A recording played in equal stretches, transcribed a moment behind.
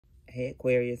Hey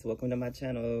Aquarius, welcome to my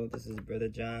channel. This is Brother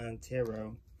John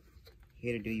Tarot,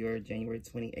 here to do your January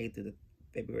 28th to the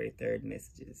February 3rd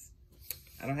messages.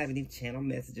 I don't have any channel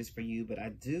messages for you, but I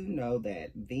do know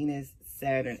that Venus,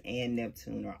 Saturn, and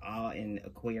Neptune are all in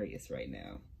Aquarius right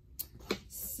now.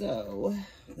 So,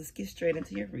 let's get straight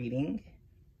into your reading.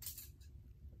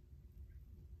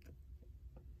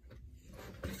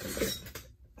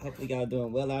 Hopefully y'all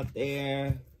doing well out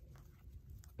there.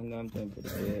 I know I'm doing pretty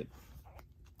good.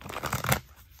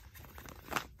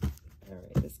 All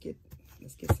right, let's get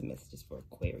some messages for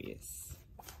Aquarius.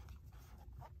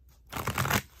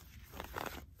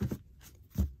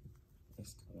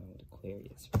 What's going on with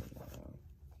Aquarius right now?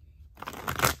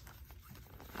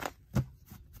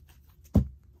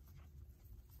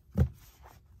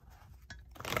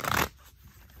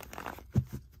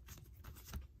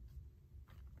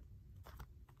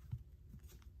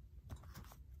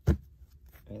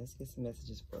 All right, let's get some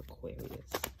messages for Aquarius.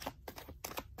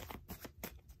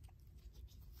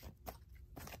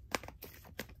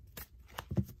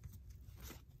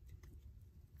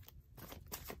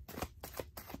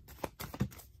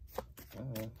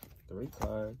 Three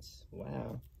cards.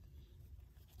 Wow.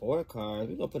 4 cards.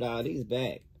 We're going to put all these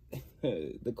back.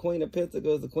 The Queen of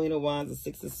Pentacles, the Queen of Wands, the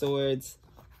Six of Swords,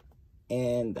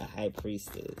 and the High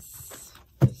Priestess.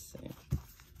 Let's see.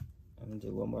 I'm going to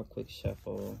do one more quick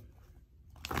shuffle.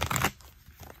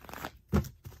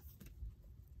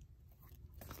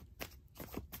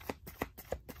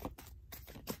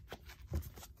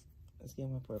 Let's get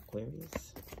one for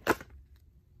Aquarius.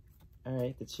 All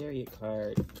right, the Chariot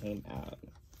card came out.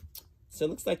 So it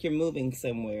looks like you're moving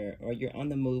somewhere, or you're on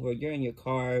the move, or you're in your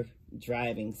car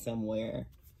driving somewhere.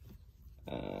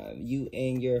 You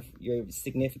and your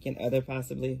significant other,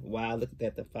 possibly. Wow, look at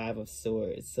that, the 5 of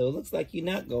Swords. So it looks like you're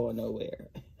not going nowhere.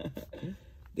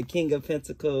 The King of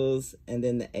Pentacles, and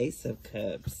then the Ace of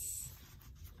Cups,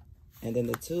 and then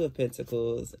the 2 of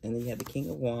Pentacles, and then you have the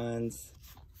King of Wands,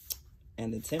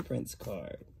 and the Temperance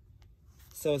card.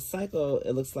 So a cycle,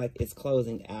 it looks like it's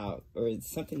closing out, or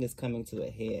something is coming to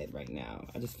a head right now.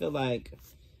 I just feel like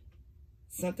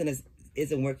something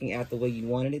isn't working out the way you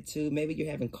wanted it to. Maybe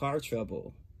you're having car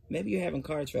trouble. Maybe you're having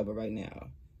car trouble right now.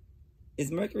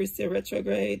 Is Mercury still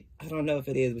retrograde? I don't know if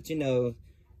it is, but you know,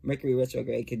 Mercury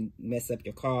retrograde can mess up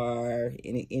your car,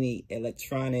 any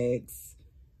electronics.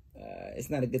 It's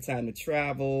not a good time to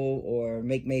travel or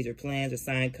make major plans or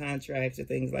sign contracts or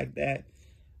things like that.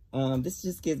 This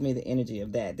just gives me the energy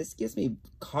of that. This gives me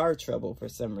car trouble for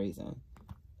some reason.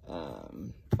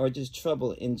 Or just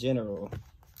trouble in general.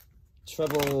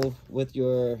 Trouble with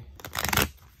your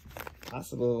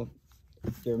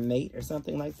your mate or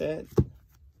something like that.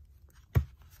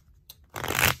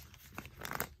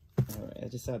 Alright, I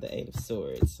just saw the 8 of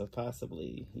Swords. So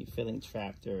possibly you're feeling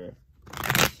trapped or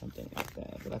something like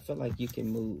that. But I feel like you can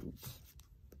move.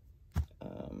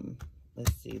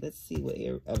 Let's see what,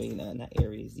 not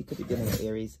Aries. You could be dealing with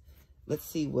Aries. Let's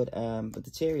see what, but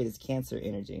the Chariot is Cancer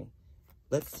energy.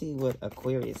 Let's see what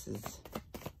Aquarius's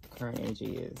current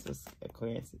energy is. What's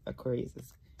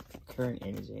Aquarius's current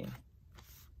energy?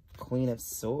 Queen of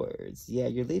Swords. Yeah,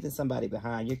 you're leaving somebody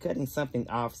behind. You're cutting something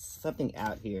off, something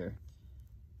out here.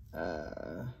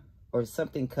 Or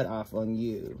something cut off on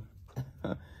you.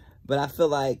 But I feel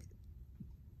like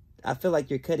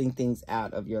you're cutting things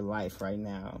out of your life right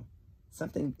now.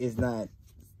 Something is not,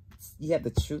 you have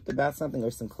the truth about something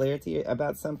or some clarity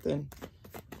about something.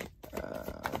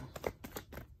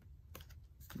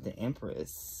 The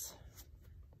Empress.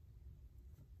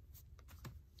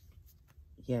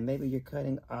 Yeah, maybe you're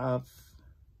cutting off,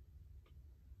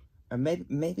 or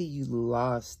maybe you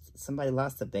somebody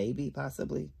lost a baby,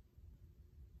 possibly.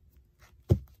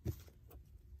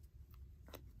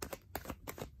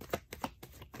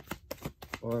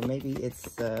 Or maybe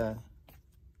it's,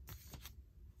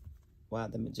 wow,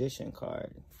 the Magician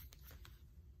card.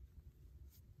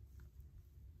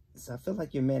 So I feel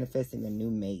like you're manifesting a new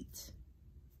mate.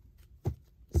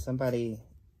 Somebody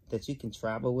that you can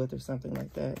travel with or something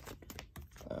like that.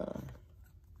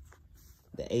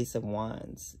 The Ace of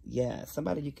Wands. Yeah,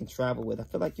 somebody you can travel with. I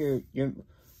feel like you're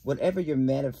whatever you're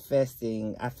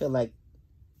manifesting, I feel like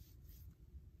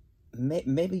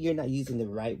maybe you're not using the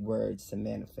right words to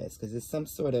manifest, because there's some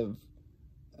sort of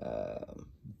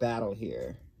battle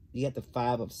here. You got the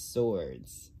 5 of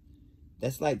Swords.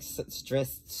 That's like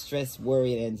stress,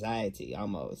 worry, and anxiety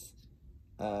almost.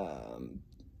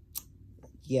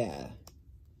 Yeah.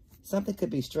 Something could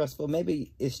be stressful.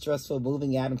 Maybe it's stressful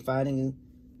moving out and finding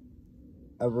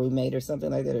a roommate or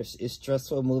something like that. Or it's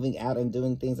stressful moving out and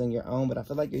doing things on your own. But I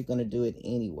feel like you're going to do it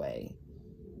anyway.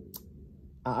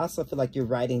 I also feel like you're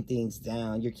writing things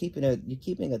down. You're keeping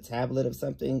a tablet of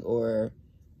something or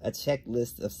a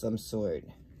checklist of some sort.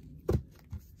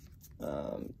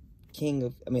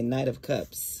 Knight of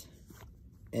Cups.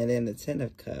 And then the 10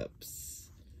 of Cups.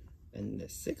 And the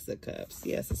 6 of Cups.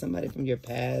 Yeah, so somebody from your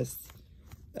past.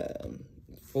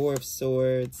 4 of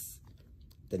Swords.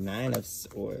 The 9 of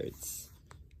Swords.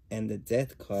 And the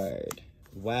Death card.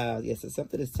 Wow, yeah, so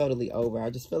something is totally over. I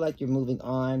just feel like you're moving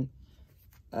on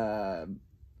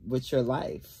with your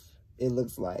life. It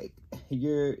looks like.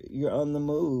 You're on the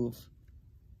move.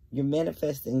 You're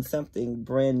manifesting something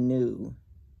brand new.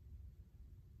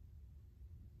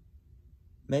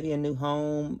 Maybe a new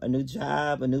home, a new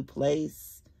job, a new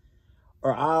place,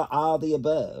 or all the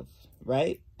above,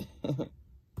 right?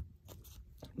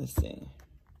 Let's see.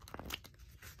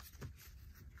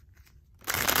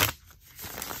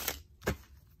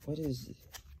 What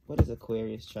is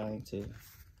Aquarius trying to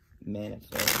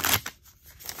manifest?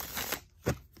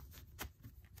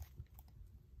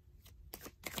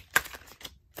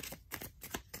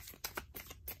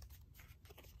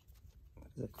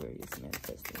 What is Aquarius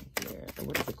manifesting here? Or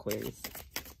what is Aquarius?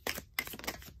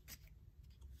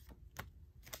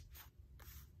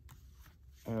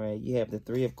 All right, you have the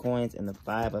 3 of Coins and the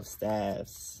 5 of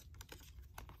Staffs.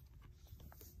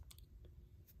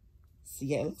 See,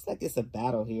 yeah, it looks like it's a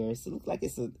battle here. So it looks like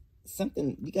it's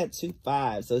something. You got 2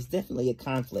 5s, so it's definitely a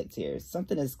conflict here.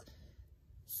 Something is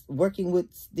working with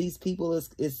these people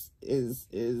is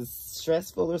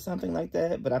stressful or something like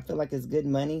that. But I feel like it's good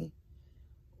money.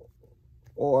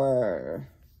 Or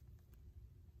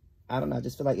I don't know. I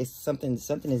just feel like it's something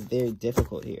is very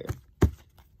difficult here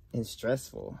and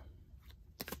stressful.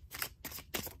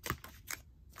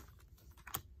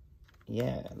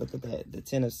 Yeah, look at that. The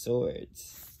 10 of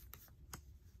Swords.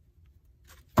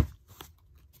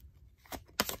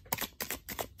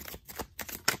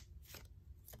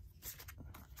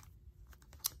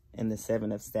 And the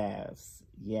 7 of Staffs.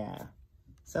 Yeah.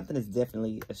 Something is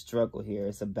definitely a struggle here.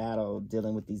 It's a battle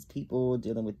dealing with these people,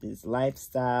 dealing with this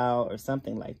lifestyle or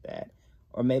something like that.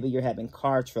 Or maybe you're having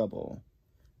car trouble.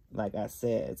 Like I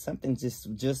said, something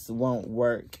just won't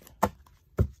work.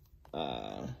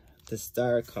 The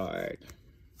Star card.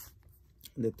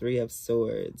 The 3 of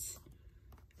Swords.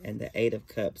 And the 8 of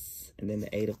Cups. And then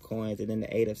the 8 of Coins. And then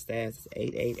the 8 of Staffs is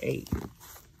 888.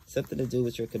 Something to do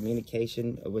with your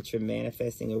communication or what you're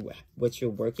manifesting or what you're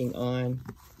working on.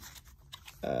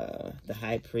 The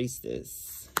High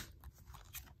Priestess.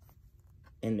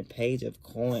 And the Page of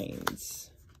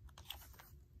Coins.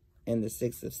 And the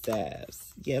 6 of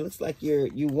Staffs. Yeah, it looks like you're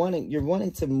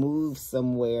wanting to move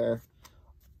somewhere,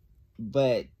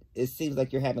 but it seems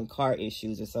like you're having car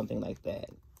issues or something like that.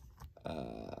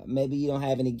 Maybe you don't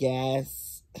have any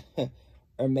gas,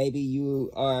 or maybe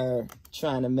you are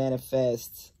trying to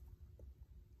manifest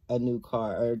a new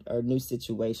car or a new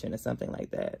situation or something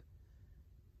like that.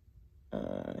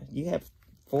 You have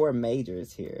 4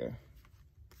 majors here.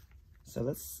 So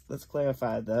let's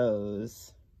clarify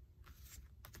those.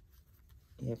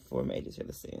 You have 4 majors here.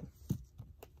 Let's see.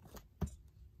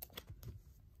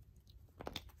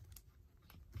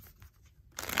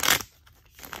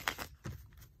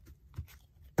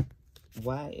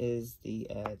 Why is the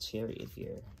Chariot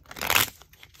here?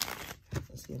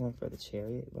 Let's get one for the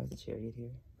Chariot. Why is the Chariot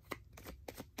here?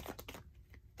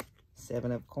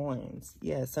 7 of Coins.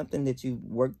 Yeah, something that you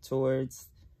work towards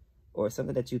or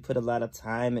something that you put a lot of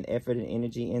time and effort and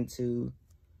energy into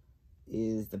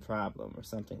is the problem or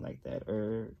something like that.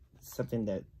 Or something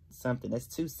that's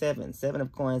 2 7s. 7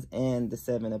 of Coins and the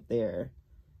 7 up there.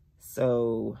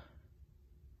 So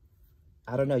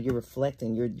I don't know, you're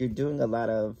reflecting. You're doing a lot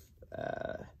of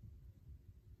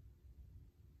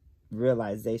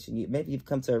realization. Maybe you've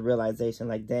come to a realization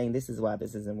like, dang, this is why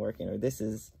this isn't working, or this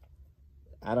is,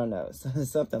 I don't know,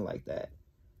 something like that.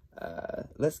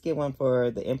 Let's get one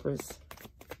for the Empress.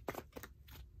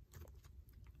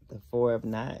 The 4 of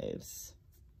Knives.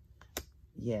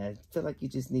 Yeah, I feel like you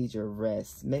just need your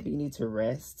rest. Maybe you need to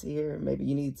rest here. Maybe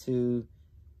you need to,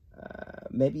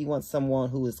 maybe you want someone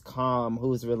who is calm,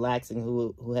 who is relaxing,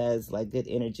 who has like good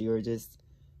energy, or just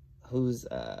who's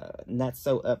not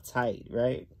so uptight,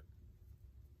 right?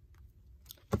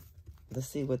 Let's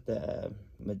see what the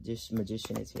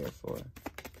magician is here for.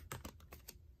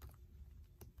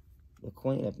 The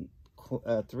Queen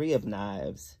of 3 of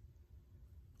Knives.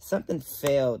 Something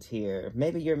failed here.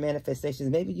 Maybe your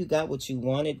manifestations, maybe you got what you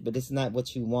wanted, but it's not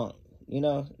what you want, you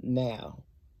know, now.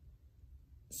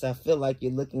 So I feel like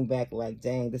you're looking back like,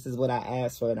 dang, this is what I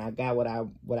asked for, and I got what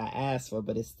I asked for,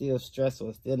 but it's still stressful.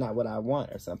 It's still not what I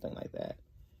want, or something like that.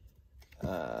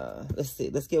 Let's see.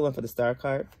 Let's get one for the Star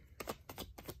card.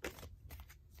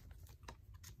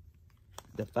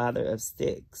 the Father of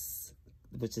Sticks,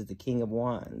 which is the King of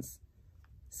Wands.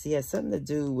 See, it has something to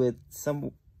do with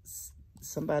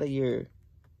somebody you're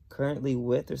currently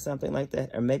with or something like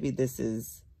that. Or maybe this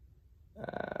is,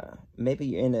 maybe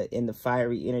you're in the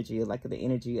fiery energy, like the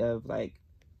energy of like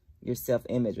your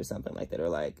self-image or something like that, or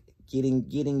like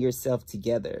getting yourself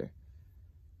together.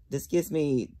 This gives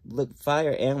me, look,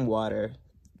 fire and water.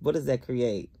 What does that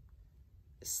create?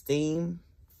 Steam.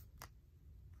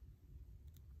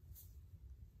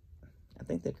 I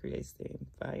think that creates steam,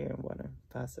 fire and water,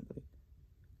 possibly.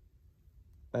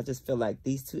 But I just feel like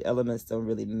these two elements don't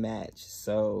really match.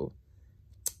 So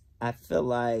I feel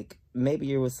like maybe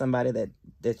you're with somebody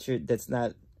that's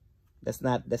not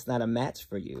a match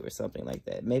for you or something like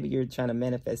that. Maybe you're trying to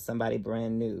manifest somebody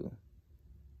brand new.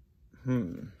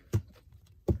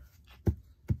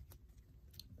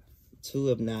 Two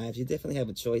of Knives. You definitely have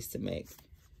a choice to make.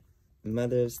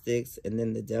 Mother of Sticks, and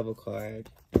then the Devil card.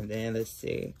 And then let's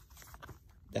see.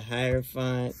 The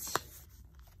Hierophant,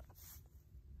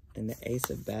 and the Ace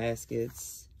of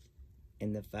Baskets,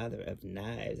 and the Father of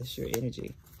Knives. That's your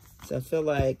energy. So I feel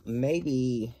like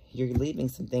maybe you're leaving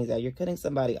some things out. You're cutting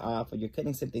somebody off, or you're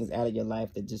cutting some things out of your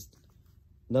life that just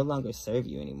no longer serve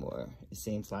you anymore. It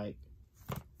seems like.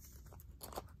 I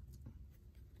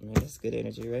mean, that's good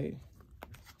energy, right?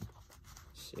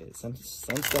 Shit, some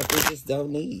stuff we just don't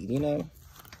need, you know?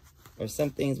 Or some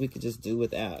things we could just do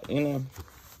without, you know?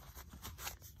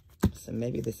 So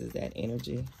maybe this is that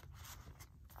energy.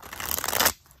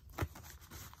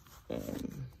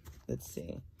 Let's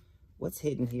see. What's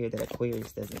hidden here that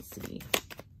Aquarius doesn't see?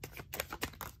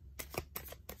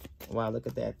 Wow, look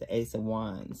at that. The Ace of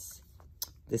Wands.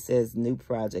 This says new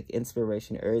project,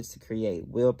 inspiration, urge to create,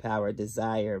 willpower,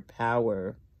 desire,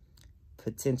 power,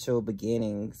 potential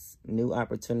beginnings, new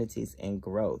opportunities, and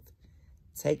growth.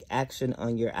 Take action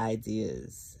on your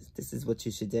ideas. This is what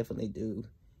you should definitely do.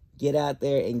 Get out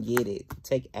there and get it.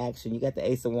 Take action. You got the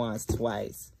Ace of Wands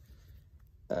twice.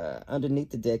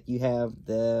 Underneath the deck, you have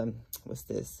the, what's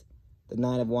this? The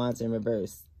Nine of Wands in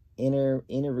reverse. Inner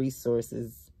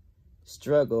resources,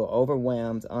 struggle,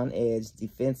 overwhelmed, on edge,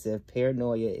 defensive,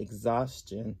 paranoia,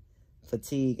 exhaustion,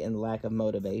 fatigue, and lack of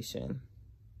motivation.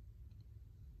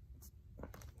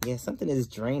 Yeah, something is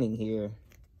draining here.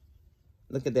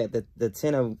 Look at that, the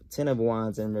Ten of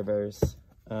Wands in reverse.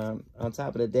 On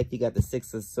top of the deck, you got the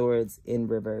Six of Swords in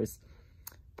reverse.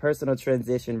 Personal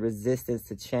transition, resistance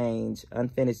to change,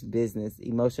 unfinished business,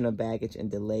 emotional baggage,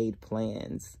 and delayed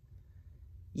plans.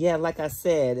 Yeah, like I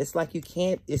said, it's like you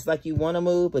can't, it's like you want to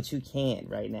move, but you can't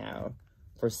right now.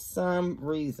 For some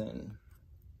reason.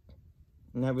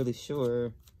 I'm not really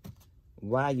sure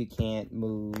why you can't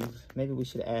move. Maybe we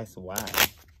should ask why.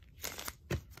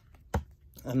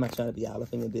 I'm not trying to be all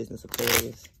up in your business,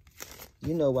 Aquarius.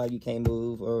 You know why you can't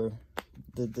move, or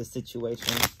the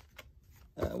situation.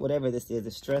 Whatever this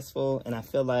is stressful. And I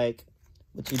feel like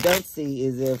what you don't see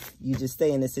is if you just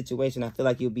stay in this situation, I feel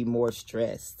like you'll be more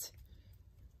stressed.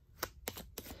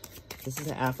 This is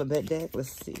an alphabet deck.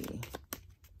 Let's see.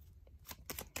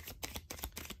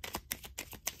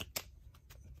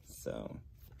 So,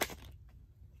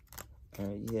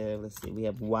 yeah, let's see. We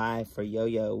have Y for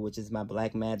Yo-Yo, which is my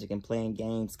Black Magic and Playing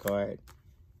Games card.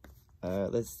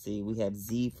 Let's see. We have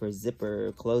Z for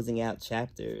Zipper, closing out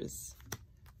chapters.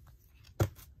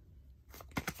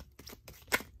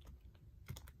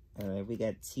 All right, we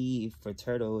got T for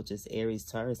Turtle, which is Aries,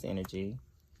 Taurus energy.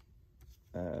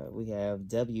 We have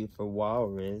W for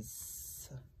Walrus.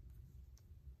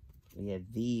 We have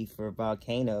V for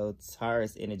Volcano,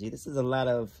 Taurus energy. This is a lot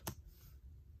of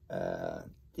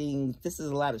things. This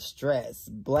is a lot of stress.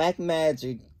 Black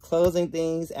magic, closing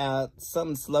things out,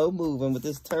 something slow moving with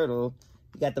this turtle.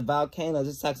 You got the Volcano,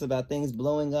 just talks about things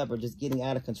blowing up or just getting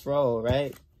out of control,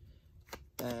 right?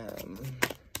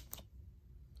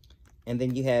 And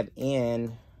then you have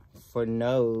N for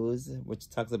Nose, which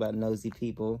talks about nosy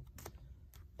people.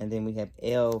 And then we have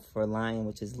L for Lion,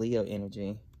 which is Leo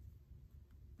energy.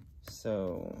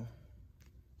 So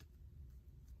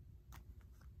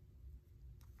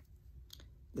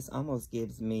this almost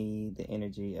gives me the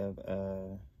energy of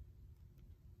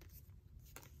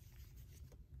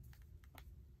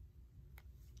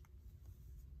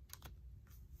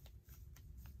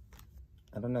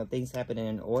I don't know, things happen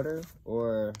in order,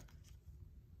 or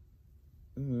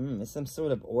it's some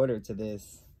sort of order to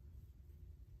this.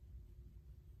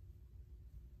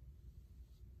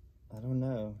 I don't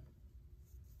know.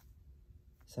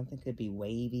 Something could be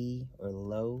wavy or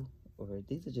low, or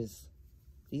these are just,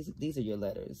 these are your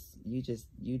letters.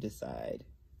 You decide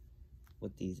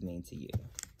what these mean to you.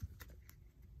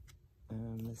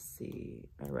 Let's see.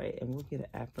 All right, and we'll get an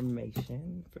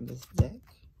affirmation from this deck.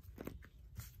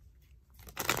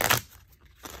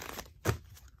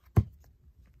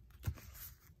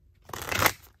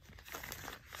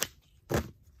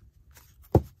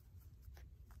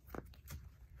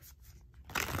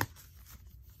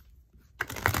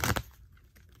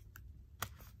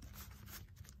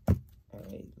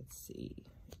 see.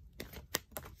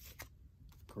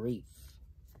 Grief.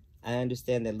 I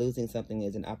understand that losing something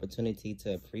is an opportunity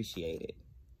to appreciate it.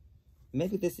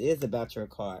 Maybe this is about your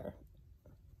car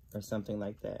or something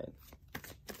like that.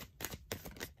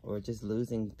 Or just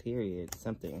losing, period,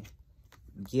 something.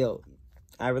 Guilt.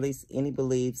 I release any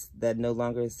beliefs that no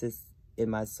longer assist in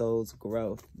my soul's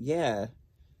growth. Yeah,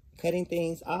 cutting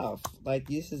things off. Like,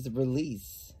 this is a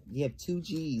release. You have 2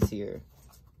 G's here.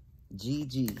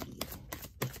 GG.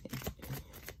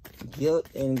 Guilt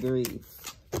and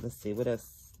grief. Let's see, what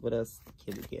else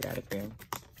can we get out of here?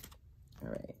 All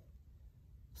right.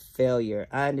 Failure.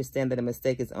 I understand that a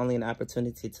mistake is only an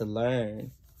opportunity to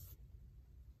learn.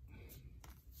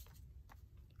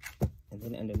 And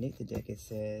then underneath the deck it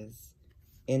says,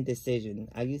 indecision.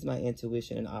 I use my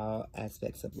intuition in all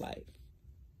aspects of life.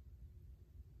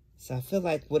 So I feel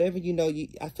like whatever you know,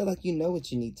 I feel like you know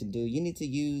what you need to do. You need to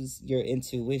use your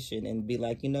intuition and be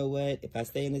like, you know what? If I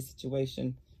stay in this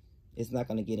situation, it's not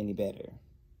going to get any better.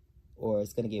 Or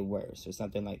it's going to get worse or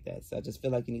something like that. So I just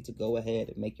feel like you need to go ahead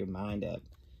and make your mind up.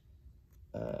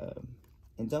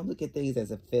 And don't look at things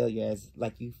as a failure, as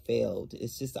like you failed.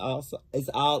 It's just it's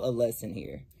all a lesson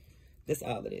here. That's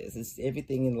all it is. It's,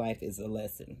 everything in life is a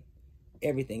lesson.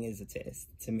 Everything is a test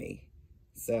to me.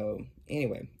 So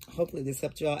anyway, hopefully this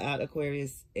helped y'all out,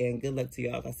 Aquarius, and good luck to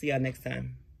y'all. I'll see y'all next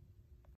time.